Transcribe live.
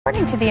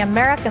According to the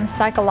American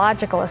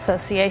Psychological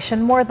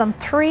Association, more than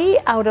 3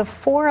 out of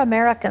 4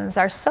 Americans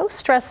are so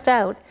stressed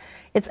out,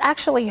 it's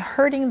actually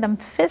hurting them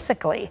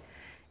physically.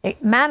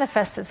 It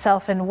manifests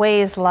itself in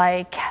ways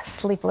like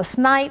sleepless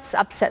nights,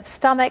 upset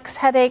stomachs,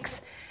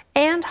 headaches,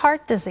 and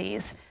heart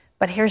disease.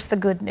 But here's the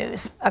good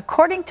news.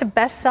 According to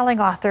best-selling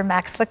author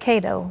Max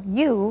Lucado,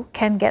 you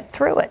can get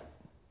through it.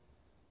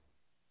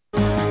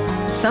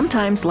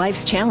 Sometimes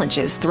life's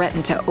challenges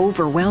threaten to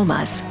overwhelm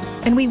us,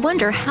 and we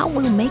wonder how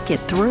we'll make it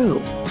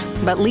through.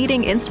 But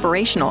leading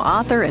inspirational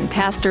author and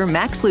pastor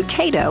Max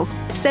Lucado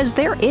says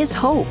there is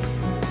hope.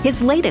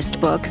 His latest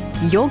book,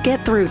 You'll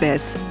Get Through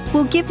This,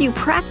 will give you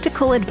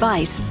practical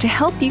advice to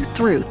help you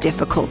through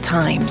difficult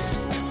times.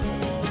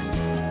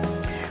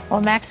 Well,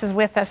 Max is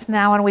with us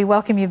now, and we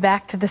welcome you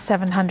back to the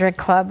 700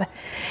 Club.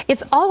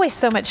 It's always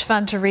so much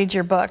fun to read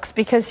your books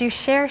because you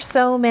share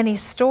so many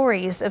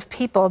stories of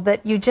people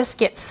that you just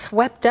get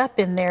swept up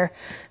in their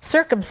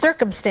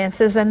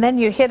circumstances, and then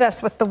you hit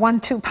us with the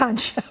 1-2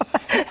 punch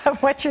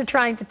of what you're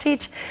trying to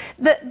teach.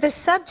 The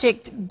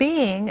subject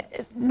being,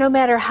 no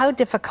matter how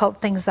difficult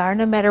things are,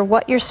 no matter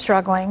what you're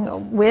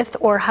struggling with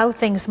or how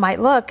things might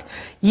look,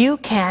 you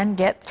can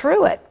get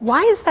through it.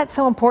 Why is that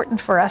so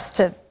important for us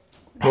to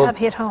have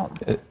hit home?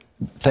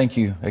 Thank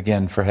you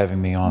again for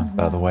having me on,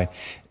 by the way.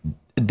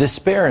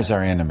 Despair is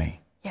our enemy.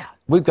 Yeah.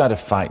 We've got to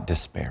fight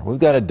despair. We've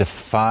got to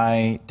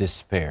defy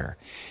despair.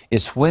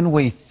 It's when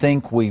we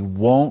think we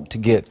won't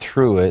get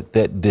through it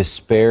that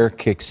despair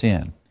kicks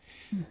in.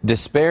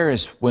 Despair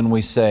is when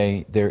we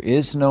say, there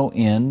is no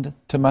end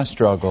to my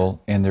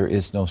struggle and there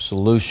is no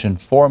solution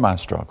for my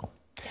struggle.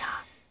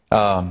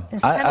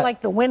 It's kind of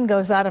like the wind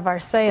goes out of our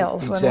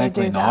sails when we do that.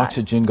 Exactly, the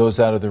oxygen goes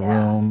out of the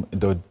room,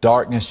 the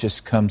darkness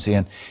just comes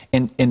in.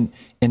 And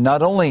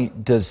not only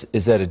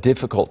is that a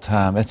difficult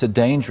time, it's a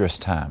dangerous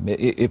time.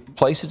 It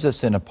places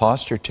us in a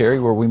posture, Terry,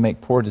 where we make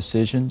poor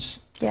decisions.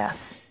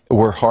 Yes.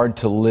 We're hard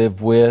to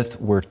live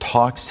with. We're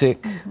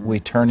toxic.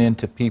 We turn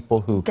into people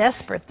who...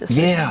 Desperate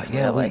decisions,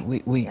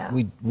 really.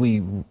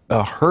 We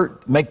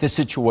hurt, make the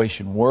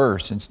situation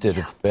worse instead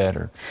of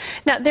better.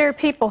 Now, there are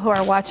people who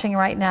are watching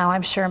right now,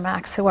 I'm sure,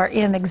 Max, who are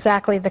in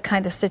exactly the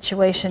kind of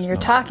situation you're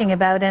talking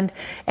about. And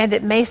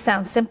it may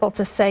sound simple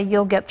to say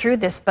you'll get through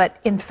this, but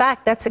in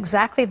fact, that's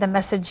exactly the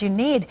message you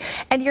need.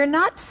 And you're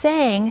not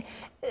saying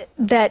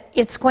that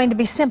it's going to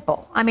be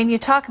simple. I mean, you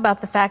talk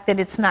about the fact that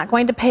it's not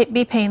going to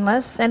be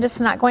painless and it's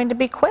not going to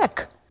be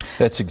quick.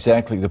 That's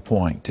exactly the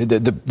point.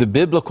 The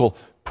biblical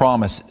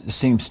promise,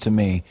 seems to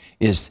me,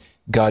 is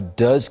God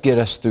does get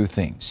us through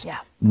things. Yeah.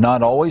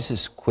 Not always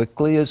as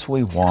quickly as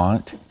we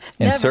want,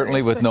 and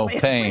certainly with no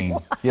pain.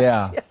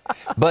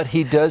 But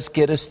He does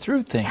get us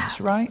through things,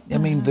 right? I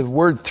mean, the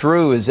word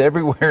through is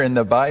everywhere in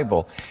the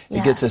Bible.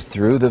 He gets us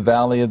through the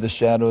valley of the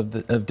shadow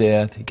of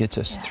death. He gets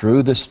us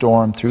through the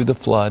storm, through the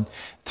flood.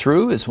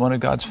 Through is one of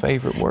God's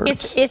favorite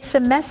words. It's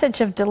a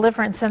message of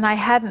deliverance, and I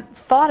hadn't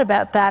thought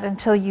about that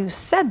until you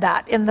said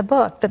that in the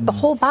book, that the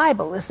whole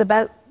Bible is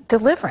about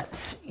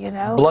deliverance, you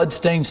know? Blood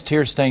stains,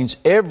 tear stains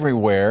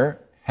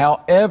everywhere.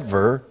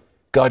 However,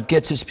 God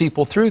gets His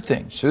people through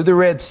things, through the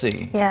Red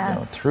Sea,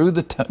 through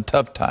the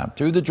tough time,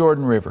 through the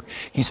Jordan River.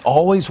 He's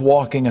always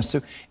walking us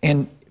through.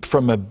 And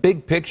from a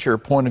big picture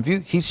point of view,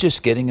 He's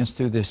just getting us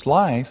through this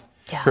life,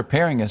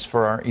 preparing us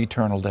for our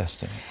eternal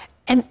destiny.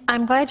 And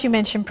I'm glad you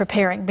mentioned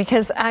preparing,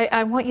 because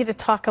I want you to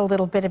talk a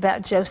little bit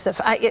about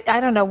Joseph. I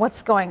don't know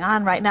what's going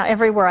on right now.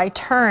 Everywhere I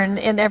turn,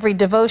 in every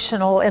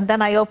devotional, and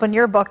then I open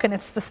your book and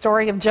it's the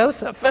story of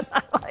Joseph. And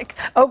I'm like,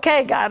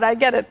 okay, God, I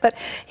get it. But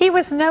he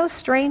was no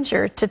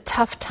stranger to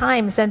tough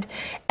times.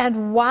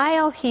 And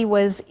while he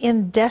was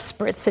in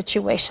desperate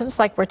situations,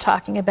 like we're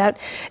talking about,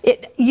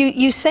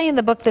 you say in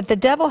the book that the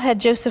devil had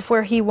Joseph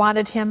where he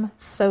wanted him,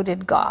 so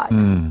did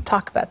God.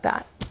 Talk about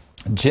that.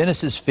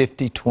 Genesis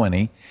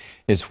 50:20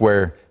 is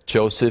where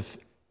Joseph,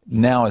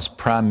 now as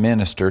prime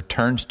minister,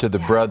 turns to the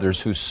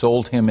brothers who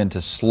sold him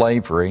into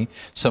slavery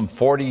some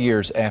 40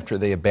 years after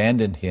they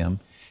abandoned him.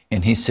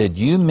 And he said,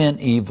 you meant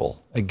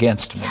evil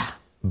against me,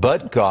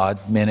 but God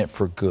meant it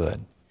for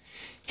good.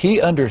 He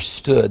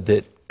understood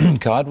that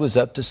God was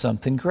up to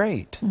something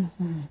great,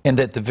 and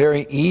that the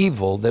very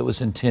evil that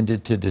was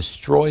intended to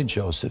destroy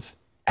Joseph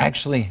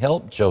actually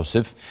helped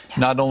Joseph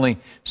not only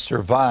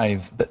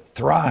survive, but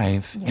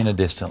thrive in a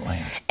distant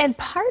land. And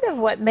part of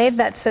what made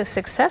that so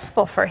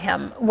successful for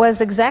him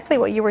was exactly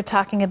what you were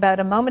talking about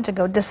a moment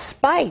ago.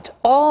 Despite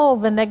all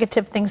the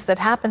negative things that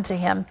happened to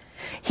him,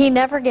 he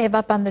never gave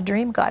up on the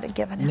dream God had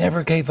given him.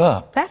 Never gave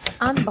up. That's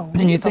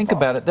unbelievable. And you think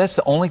about it, that's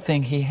the only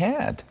thing he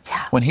had.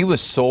 When he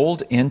was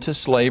sold into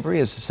slavery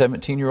as a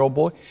 17-year-old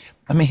boy,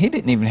 I mean, he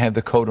didn't even have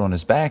the coat on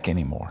his back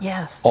anymore.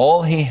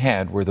 All he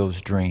had were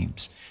those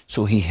dreams.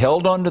 So he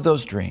held on to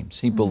those dreams.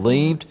 He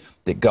believed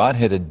that God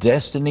had a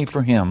destiny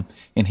for him,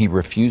 and he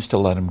refused to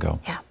let him go.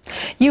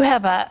 You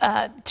have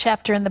a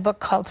chapter in the book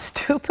called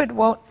Stupid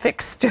Won't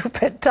Fix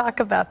Stupid.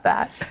 Talk about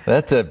that.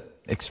 That's a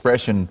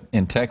expression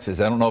in Texas.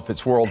 I don't know if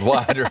it's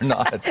worldwide or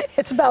not.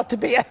 It's about to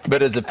be.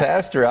 But as a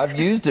pastor, I've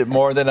used it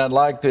more than I'd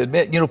like to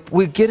admit. You know,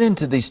 we get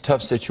into these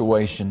tough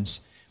situations,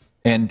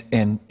 and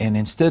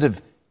instead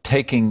of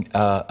taking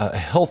a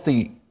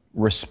healthy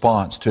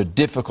response to a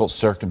difficult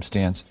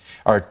circumstance,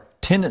 our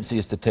tendency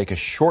is to take a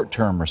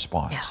short-term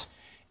response.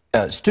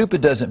 Yeah.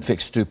 Stupid doesn't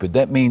fix stupid.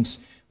 That means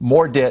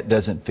more debt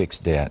doesn't fix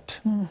debt.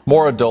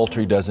 More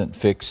adultery doesn't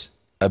fix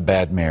a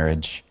bad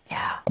marriage.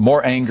 Yeah.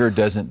 More anger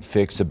doesn't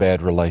fix a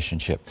bad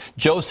relationship.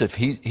 Joseph,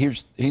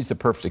 he's the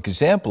perfect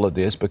example of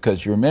this,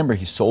 because you remember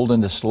he's sold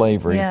into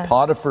slavery. Yes.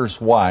 Potiphar's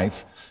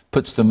wife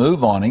puts the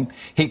move on him.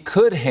 He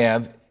could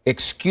have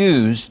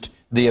excused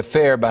the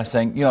affair by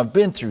saying, you know, I've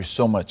been through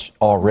so much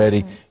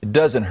already. It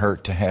doesn't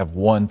hurt to have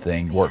one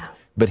thing work. Yeah.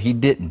 But he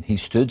didn't. He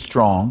stood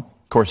strong.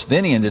 Of course,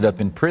 then he ended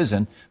up in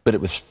prison, but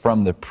it was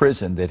from the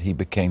prison that he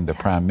became the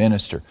prime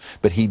minister.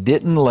 But he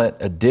didn't let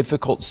a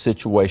difficult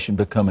situation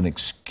become an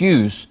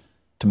excuse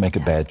to make a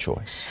bad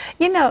choice.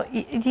 You know,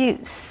 you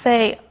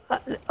say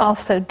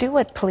also, do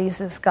what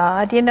pleases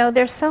God. You know,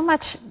 there's so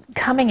much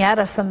coming at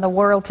us in the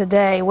world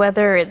today,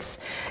 whether it's,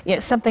 you know,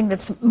 something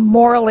that's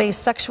morally,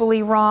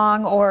 sexually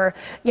wrong, or,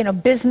 you know,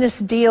 business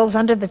deals,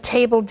 under the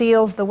table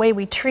deals, the way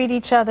we treat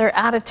each other,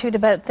 attitude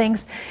about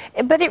things.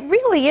 But it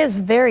really is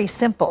very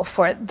simple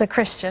for the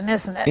Christian,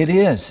 isn't it? It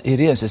is. It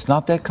is. It's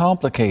not that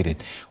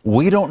complicated.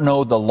 We don't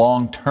know the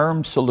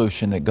long-term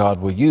solution that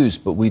God will use,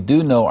 but we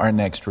do know our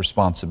next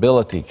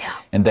responsibility,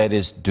 and that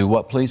is do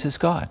what pleases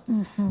God.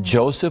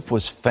 Joseph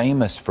was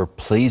famous for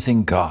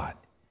pleasing God.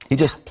 He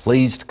just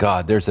pleased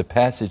God. There's a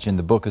passage in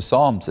the book of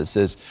Psalms that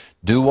says,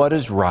 do what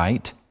is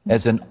right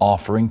as an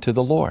offering to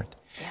the Lord.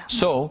 Yeah.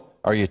 So,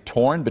 are you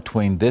torn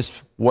between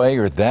this way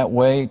or that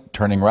way,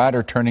 turning right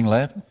or turning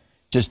left?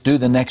 Just do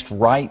the next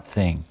right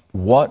thing.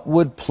 What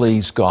would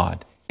please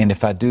God? And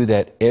if I do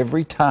that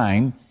every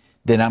time,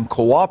 then I'm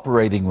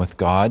cooperating with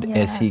God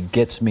as He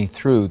gets me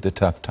through the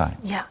tough time.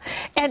 Yeah.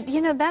 And,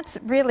 you know, that's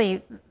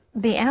really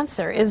the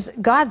answer, is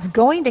God's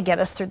going to get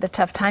us through the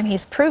tough time.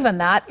 He's proven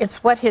that.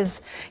 It's what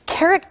His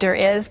character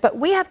is, but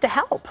we have to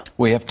help.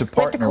 We have to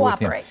partner with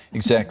Him.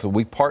 Exactly.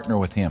 We partner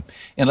with Him.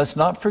 And let's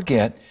not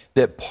forget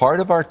that part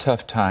of our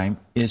tough time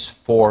is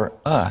for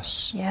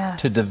us,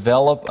 to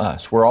develop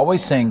us. We're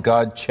always saying,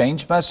 God,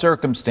 change my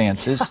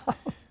circumstances,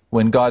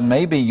 when God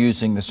may be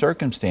using the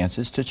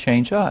circumstances to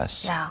change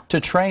us,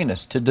 to train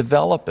us, to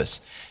develop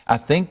us. I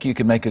think you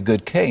can make a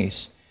good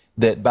case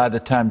that by the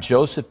time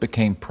Joseph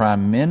became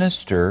prime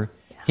minister,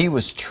 he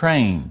was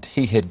trained.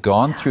 He had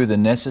gone through the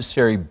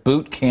necessary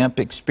boot camp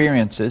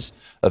experiences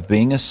of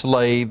being a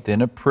slave,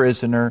 then a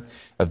prisoner,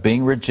 of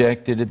being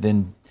rejected, and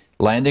then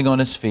landing on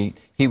his feet.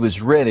 He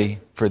was ready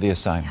for the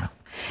assignment.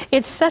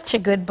 It's such a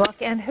good book,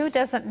 and who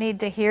doesn't need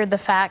to hear the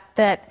fact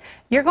that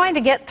you're going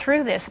to get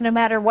through this no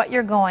matter what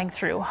you're going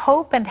through.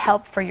 Hope and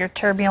help for your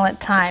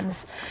turbulent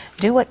times.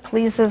 Do what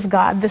pleases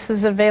God. This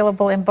is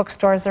available in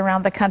bookstores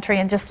around the country,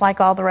 and just like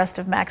all the rest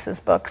of Max's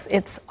books,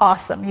 it's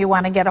awesome. You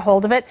want to get a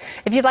hold of it.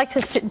 If you'd like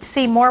to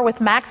see more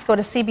with Max, go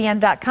to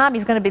cbn.com.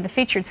 He's going to be the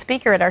featured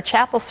speaker at our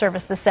chapel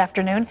service this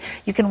afternoon.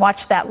 You can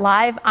watch that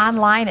live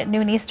online at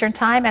noon Eastern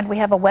Time, and we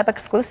have a web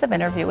exclusive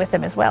interview with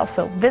him as well.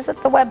 So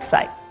visit the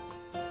website.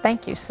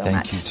 Thank you so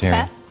much. Thank you,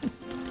 Terry.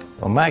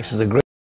 Well, Max is a great